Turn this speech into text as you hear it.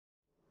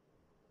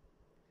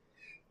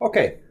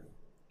Okay,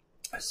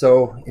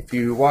 so if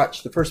you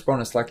watched the first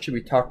bonus lecture,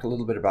 we talked a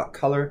little bit about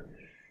color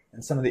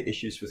and some of the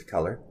issues with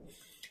color.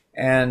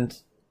 And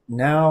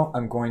now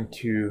I'm going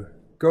to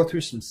go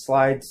through some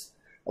slides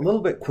a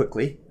little bit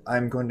quickly.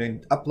 I'm going to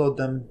upload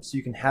them so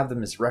you can have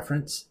them as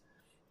reference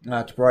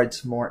to provide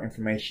some more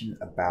information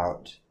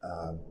about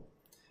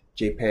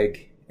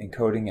JPEG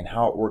encoding and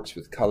how it works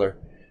with color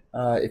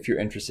if you're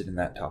interested in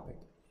that topic.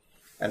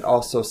 And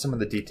also some of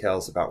the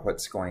details about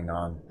what's going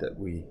on that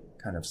we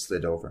kind of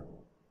slid over.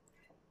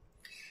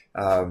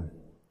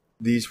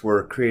 These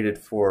were created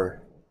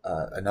for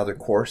another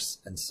course,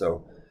 and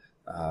so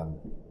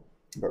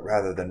but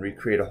rather than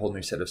recreate a whole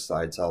new set of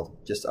slides, I'll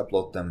just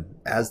upload them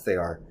as they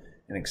are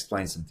and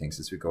explain some things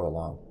as we go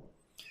along.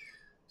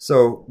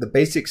 So the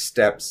basic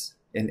steps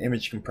in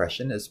image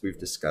compression, as we've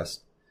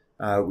discussed,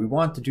 we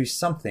want to do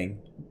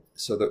something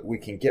so that we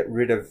can get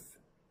rid of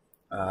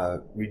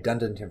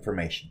redundant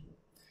information.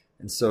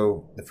 And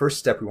so the first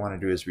step we want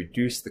to do is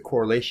reduce the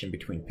correlation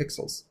between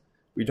pixels.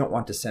 We don't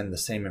want to send the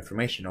same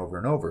information over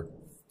and over.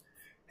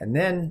 And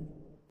then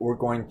we're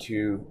going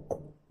to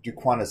do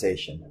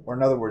quantization, or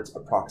in other words,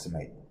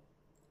 approximate.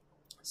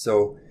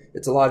 So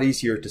it's a lot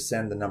easier to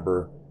send the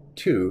number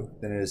 2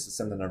 than it is to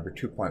send the number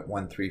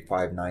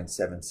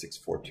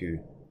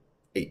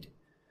 2.135976428.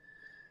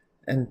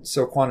 And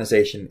so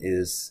quantization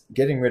is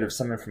getting rid of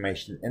some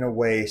information in a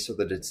way so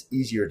that it's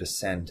easier to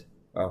send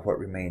what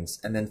remains.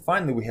 And then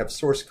finally we have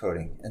source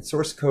coding. And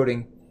source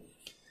coding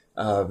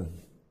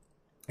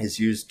is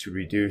used to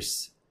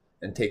reduce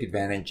and take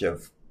advantage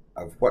of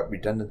what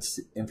redundant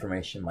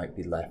information might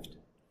be left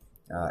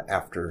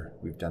after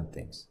we've done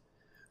things.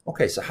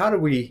 Okay, so how do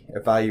we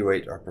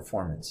evaluate our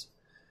performance?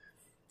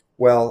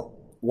 Well,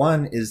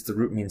 one is the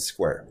root mean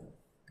square.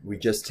 We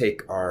just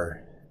take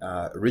our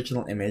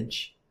original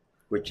image,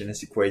 which in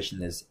this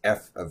equation is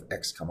f of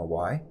x comma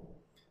y,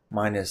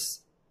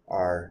 minus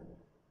our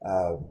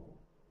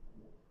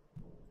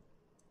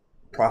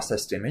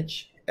processed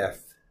image,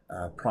 f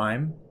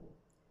prime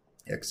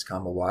x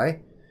comma y,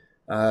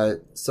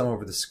 sum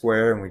over the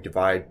square, and we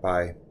divide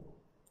by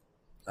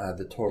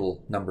the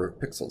total number of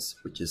pixels,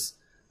 which is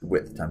the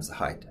width times the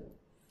height.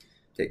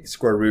 Take the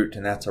square root,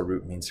 and that's our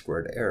root mean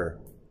squared error.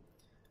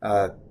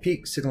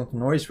 Peak signal to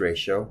noise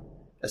ratio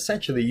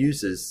essentially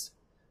uses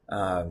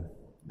the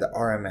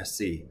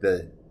RMSE,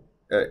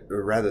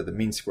 or rather the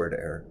mean squared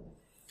error,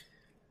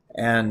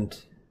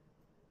 and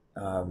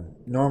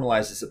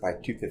normalizes it by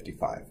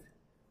 255.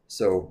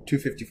 So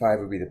 255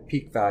 would be the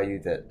peak value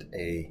that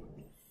a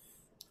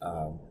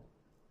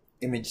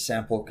image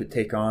sample could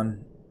take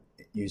on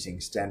using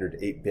standard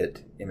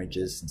 8-bit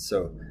images, and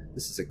so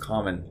this is a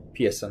common,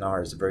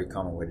 PSNR is a very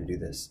common way to do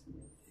this.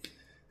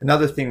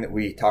 Another thing that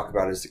we talk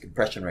about is the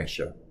compression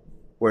ratio,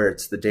 where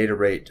it's the data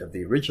rate of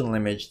the original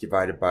image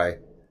divided by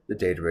the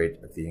data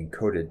rate of the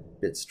encoded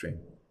bit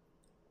stream.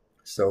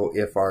 So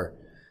if our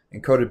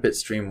encoded bit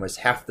stream was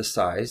half the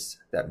size,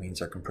 that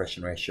means our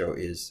compression ratio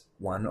is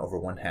 1 over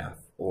 1/2,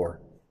 or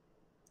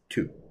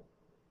 2.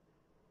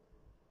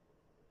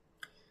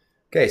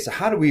 Okay, so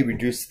how do we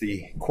reduce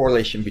the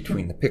correlation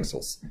between the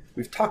pixels?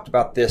 We've talked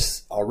about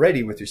this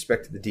already with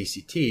respect to the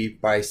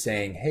DCT by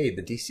saying, hey,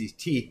 the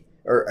DCT,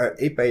 or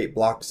 8x8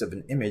 blocks of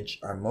an image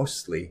are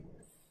mostly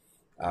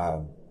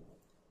the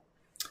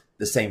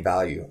same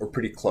value, or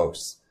pretty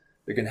close.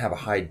 They're going to have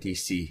a high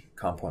DC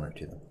component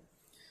to them.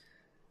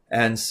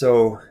 And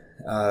so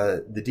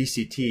the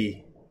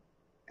DCT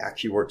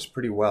actually works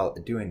pretty well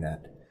at doing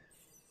that.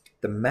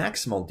 The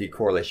maximal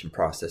decorrelation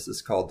process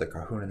is called the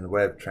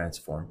Cahunin-Loeb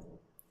transform.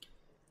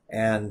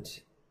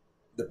 And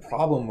the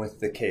problem with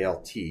the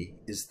KLT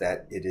is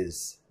that it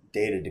is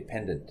data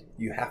dependent.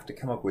 You have to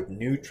come up with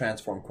new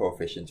transform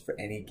coefficients for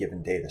any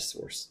given data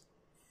source.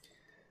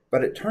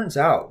 But it turns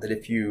out that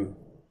if you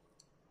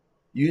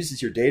use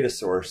as your data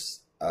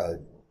source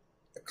a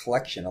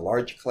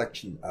large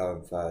collection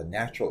of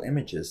natural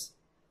images,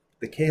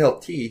 the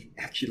KLT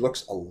actually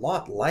looks a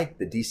lot like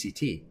the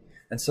DCT.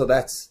 And so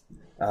that's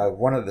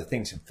one of the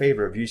things in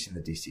favor of using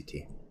the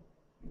DCT.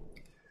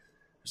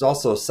 There's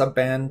also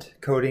subband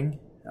coding,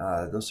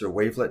 those are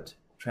wavelet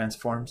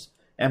transforms,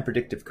 and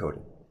predictive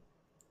coding.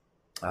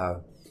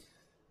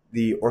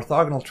 The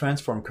orthogonal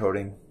transform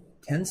coding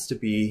tends to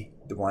be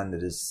the one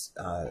that is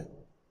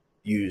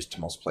used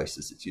most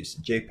places. It's used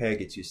in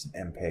JPEG, it's used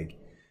in MPEG,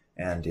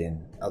 and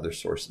in other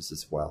sources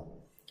as well.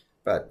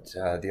 But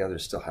the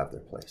others still have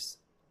their place.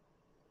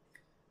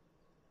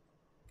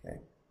 Okay.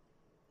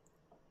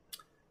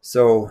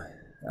 So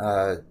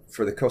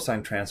for the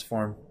cosine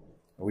transform,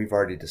 we've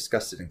already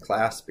discussed it in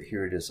class, but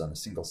here it is on a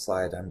single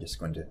slide. I'm just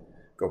going to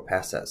go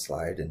past that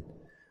slide, and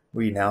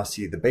we now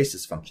see the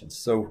basis functions.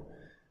 So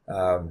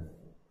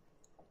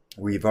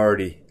we've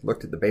already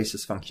looked at the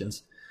basis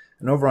functions,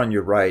 and over on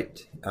your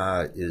right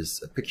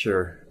is a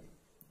picture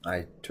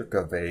I took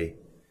of a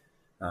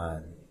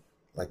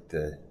like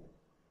the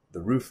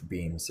roof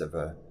beams of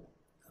a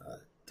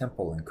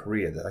temple in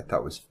Korea that I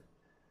thought was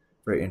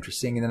very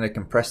interesting, and then I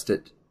compressed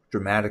it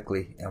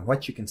dramatically, and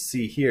what you can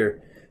see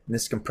here in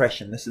this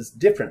compression, this is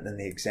different than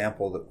the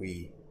example that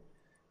we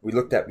we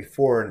looked at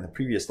before in the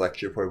previous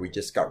lecture where we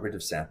just got rid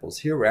of samples.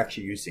 Here we're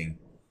actually using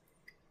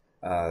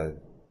the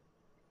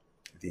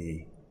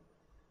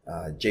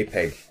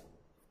JPEG.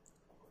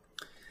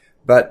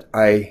 But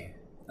I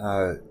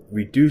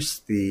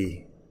reduced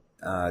the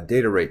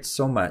data rate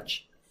so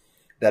much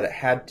that it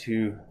had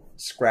to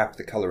scrap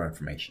the color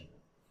information.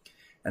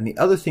 And the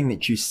other thing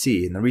that you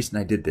see, and the reason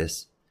I did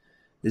this,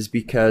 is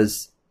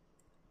because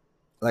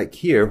like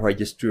here where I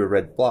just drew a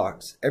red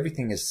blocks,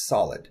 everything is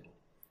solid.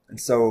 And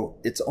so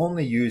it's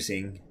only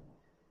using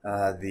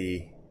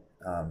the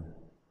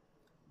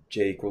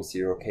j equals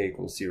 0, k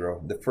equals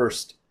 0, the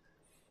first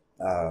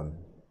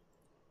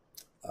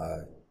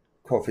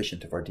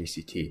coefficient of our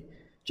DCT,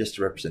 just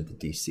to represent the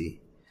DC.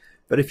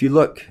 But if you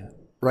look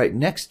right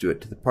next to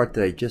it, to the part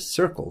that I just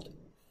circled,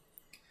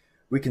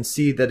 we can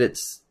see that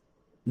it's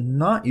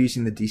not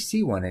using the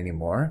DC one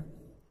anymore.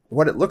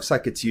 What it looks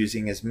like it's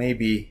using is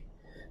maybe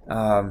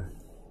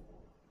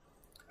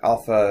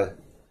alpha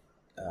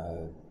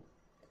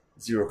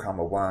 0,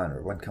 1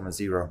 or 1,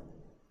 0.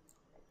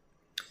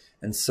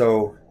 And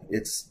so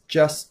it's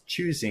just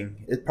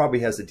choosing, it probably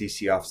has a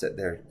DC offset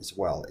there as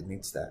well, it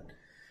needs that.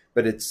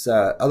 But it's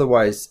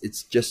otherwise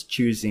it's just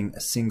choosing a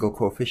single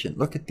coefficient.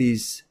 Look at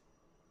these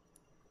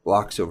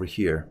blocks over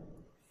here.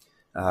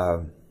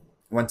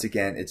 Once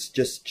again, it's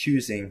just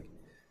choosing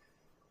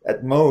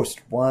at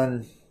most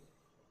one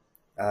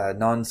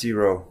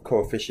non-zero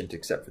coefficient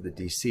except for the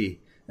DC.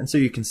 And so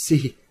you can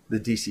see the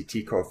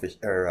DCT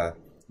coefficient or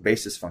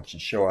basis function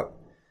show up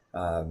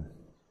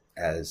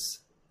as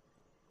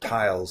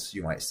tiles,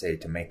 you might say,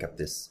 to make up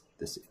this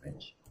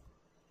image.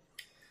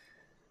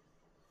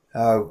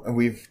 And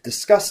we've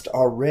discussed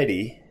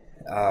already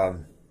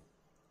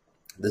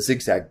the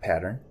zigzag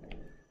pattern.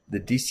 The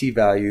DC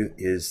value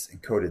is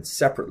encoded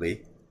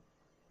separately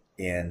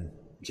in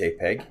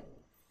JPEG.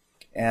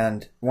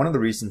 And one of the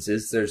reasons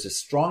is there's a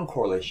strong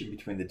correlation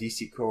between the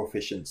DC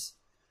coefficients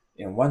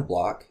in one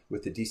block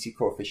with the DC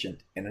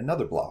coefficient in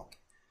another block.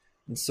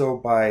 And so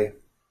by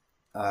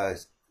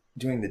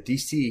doing the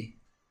DC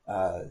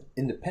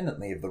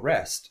independently of the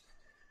rest,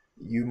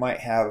 you might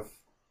have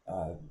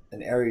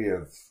an area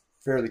of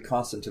fairly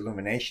constant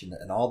illumination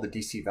and all the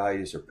DC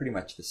values are pretty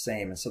much the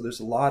same. And so there's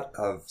a lot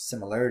of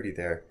similarity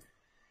there.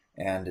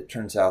 And it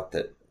turns out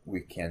that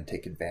we can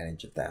take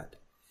advantage of that.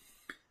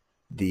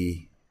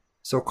 The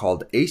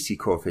so-called ECE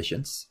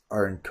coefficients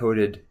are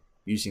encoded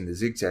using the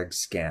zigzag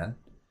scan.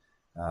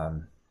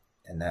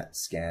 And that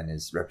scan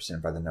is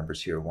represented by the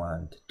numbers here,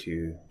 1 to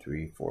 2,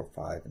 3, 4,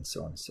 5, and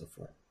so on and so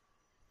forth.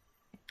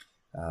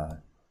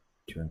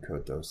 To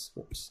encode those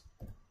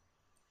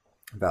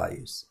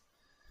values.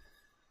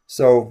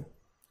 So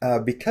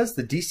because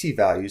the DC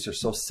values are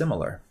so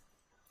similar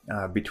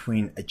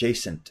between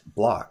adjacent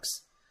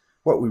blocks,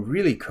 what we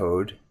really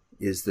code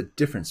is the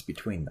difference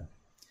between them.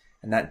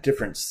 And that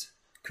difference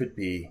could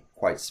be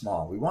quite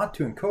small. We want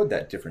to encode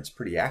that difference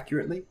pretty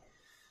accurately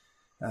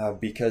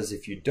because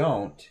if you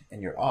don't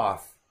and you're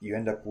off, you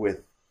end up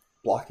with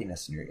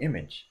blockiness in your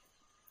image.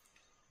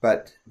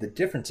 But the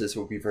differences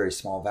will be very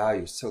small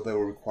values, so they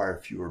will require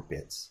fewer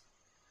bits.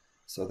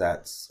 So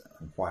that's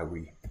why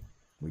we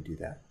do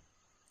that.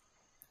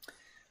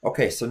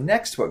 Okay, so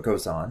next what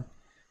goes on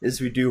is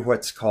we do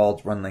what's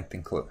called run length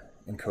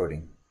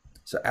encoding.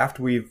 So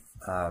after we've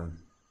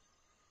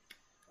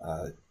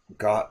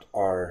got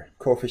our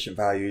coefficient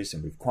values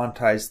and we've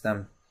quantized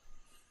them,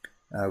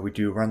 we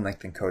do run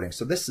length encoding.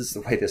 So this is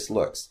the way this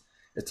looks.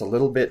 It's a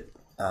little bit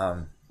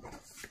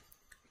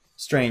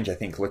strange, I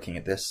think, looking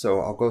at this, so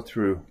I'll go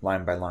through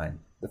line by line.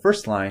 The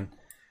first line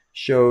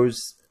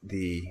shows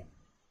the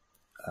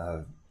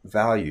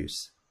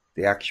values,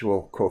 the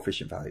actual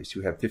coefficient values.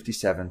 We have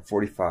 57,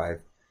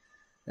 45,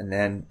 and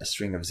then a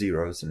string of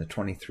zeros and a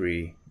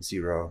 23,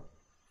 0,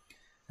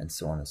 and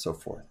so on and so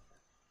forth.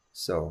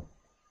 So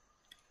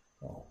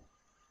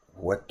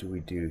what do we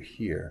do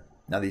here?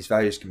 Now these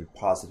values can be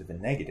positive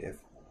and negative.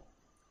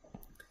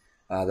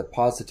 The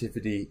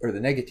positivity or the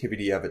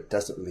negativity of it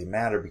doesn't really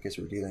matter because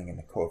we're dealing in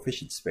a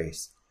coefficient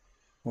space.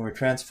 When we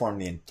transform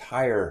the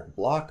entire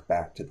block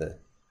back to the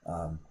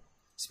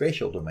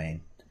spatial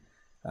domain,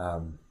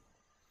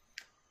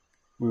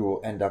 we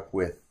will end up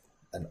with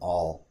an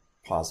all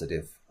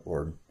positive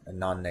or a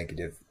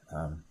non-negative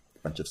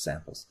bunch of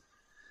samples.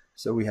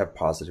 So we have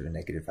positive and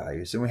negative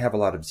values, and we have a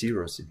lot of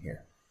zeros in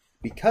here.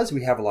 Because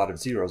we have a lot of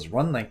zeros,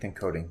 run length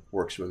encoding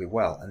works really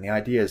well. And the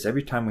idea is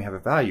every time we have a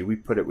value, we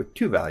put it with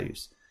two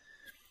values.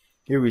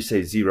 Here we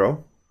say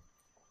 0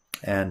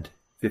 and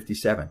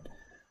 57.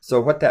 So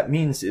what that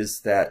means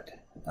is that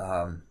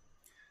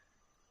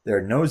there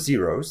are no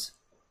zeros,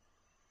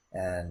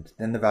 and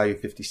then the value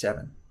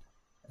 57.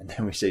 And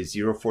then we say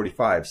 0,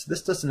 45. So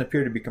this doesn't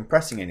appear to be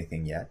compressing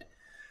anything yet.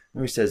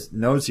 Then we says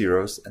no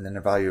zeros and then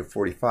a value of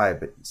 45.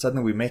 But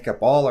suddenly we make up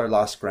all our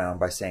lost ground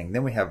by saying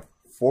then we have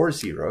 4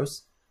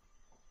 zeros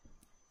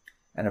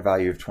and a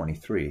value of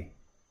 23.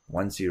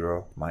 1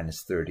 0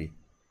 minus 30.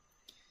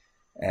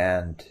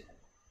 And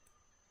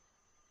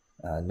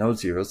no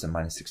zeros and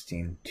minus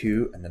 16,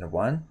 2, and then a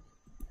 1.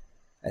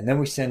 And then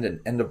we send an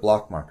end of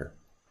block marker.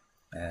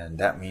 And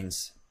that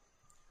means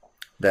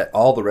that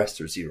all the rest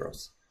are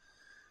zeros.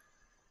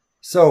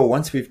 So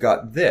once we've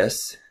got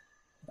this,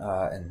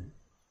 and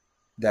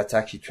that's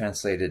actually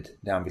translated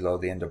down below,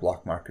 the end of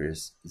block marker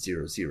is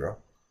 0, 0.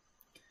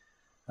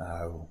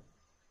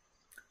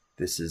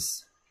 This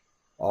is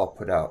all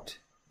put out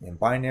in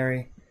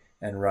binary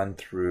and run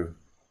through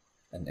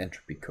an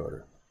entropy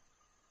coder.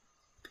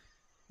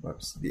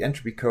 Whoops. The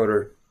entropy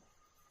coder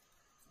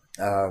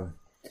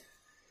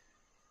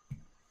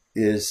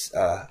is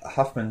a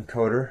Huffman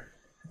coder,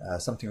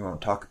 something we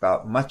won't talk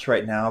about much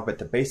right now, but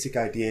the basic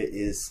idea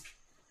is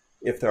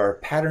if there are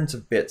patterns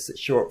of bits that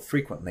show up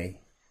frequently,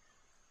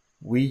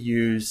 we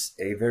use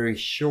a very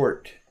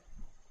short,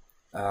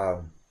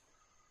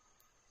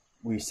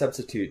 we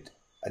substitute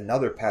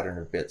another pattern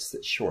of bits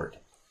that's short.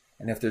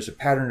 And if there's a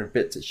pattern of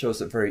bits that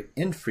shows up very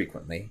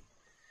infrequently,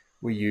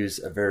 we use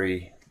a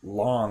very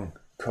long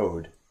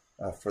code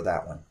for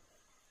that one.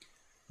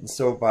 And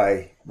so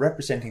by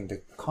representing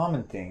the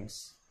common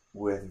things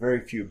with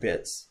very few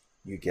bits,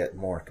 you get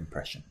more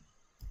compression.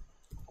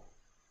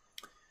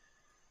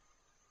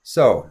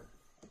 So,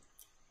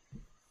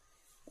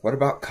 what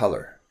about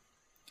color?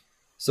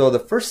 So the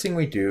first thing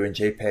we do in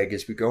JPEG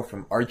is we go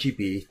from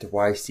RGB to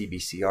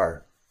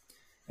YCBCR.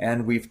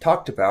 And we've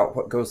talked about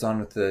what goes on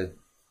with the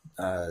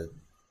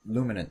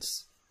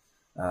luminance,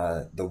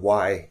 the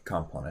Y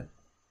component.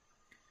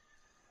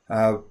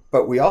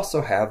 But we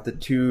also have the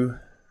two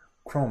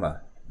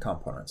chroma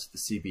components, the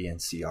CB and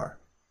CR.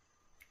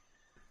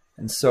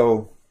 And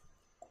so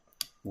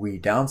we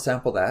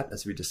downsample that,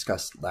 as we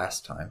discussed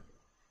last time,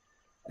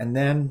 and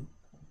then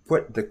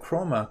put the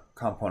chroma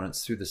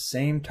components through the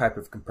same type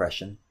of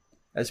compression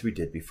as we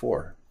did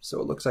before. So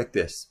it looks like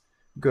this.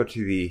 Go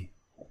to the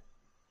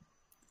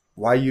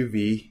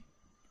YUV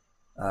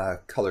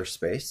color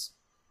space,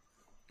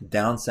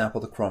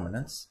 downsample the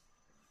chrominance,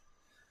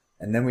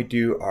 and then we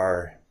do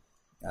our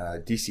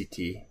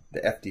DCT. The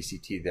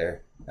FDCT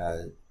there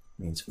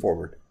means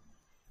forward.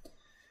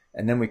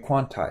 And then we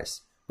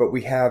quantize. But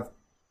we have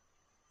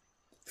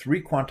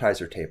three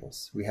quantizer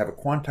tables. We have a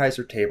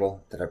quantizer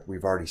table that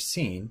we've already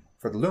seen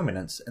for the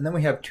luminance, and then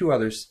we have two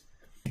others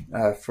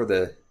for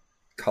the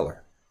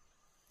color.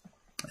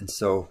 And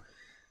so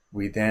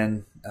we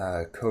then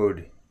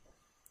code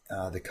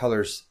the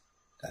colors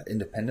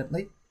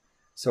independently.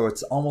 So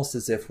it's almost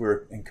as if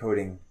we're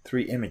encoding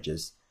three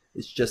images.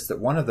 It's just that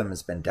one of them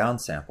has been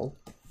downsampled,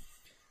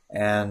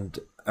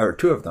 or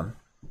two of them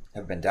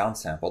have been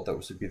downsampled.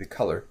 Those would be the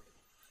color.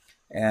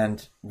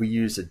 And we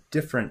use a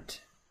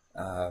different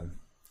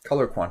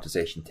color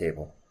quantization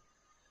table.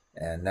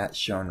 And that's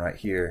shown right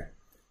here,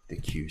 the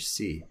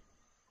QC,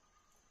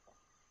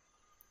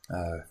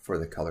 for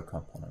the color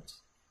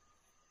components.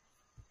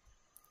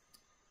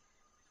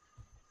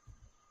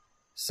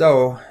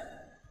 So,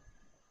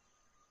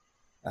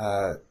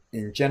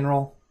 in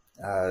general,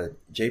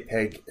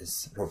 JPEG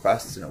is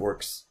robust and it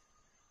works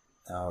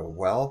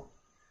well,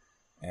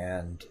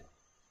 and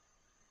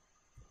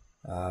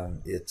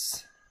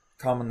it's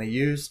commonly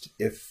used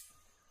if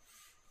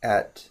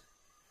at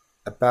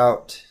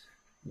about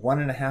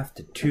 1.5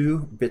 to 2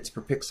 bits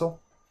per pixel.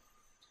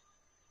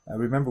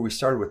 Remember, we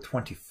started with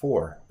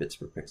 24 bits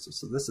per pixel,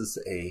 so this is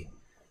a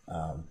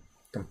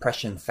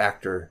compression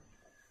factor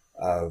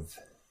of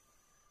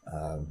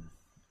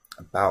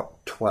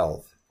about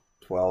 12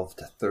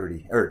 to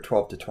 30, or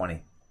 12 to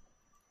 20.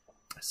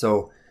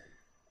 So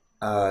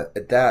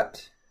at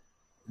that,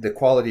 the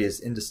quality is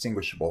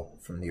indistinguishable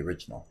from the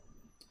original.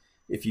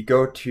 If you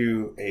go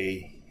to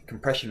a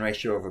compression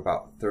ratio of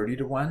about 30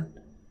 to 1,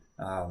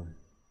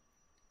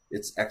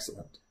 it's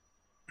excellent.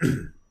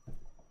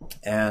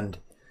 And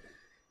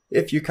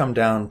if you come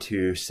down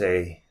to,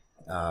 say,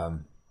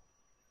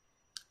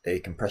 a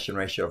compression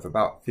ratio of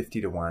about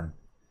 50 to 1,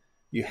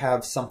 you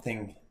have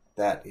something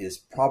that is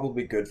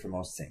probably good for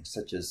most things,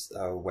 such as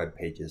web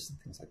pages and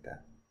things like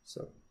that.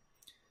 So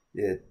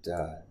it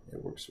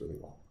works really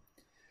well.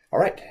 All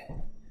right,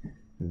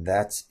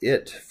 that's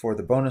it for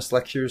the bonus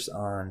lectures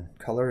on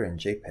color and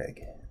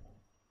JPEG.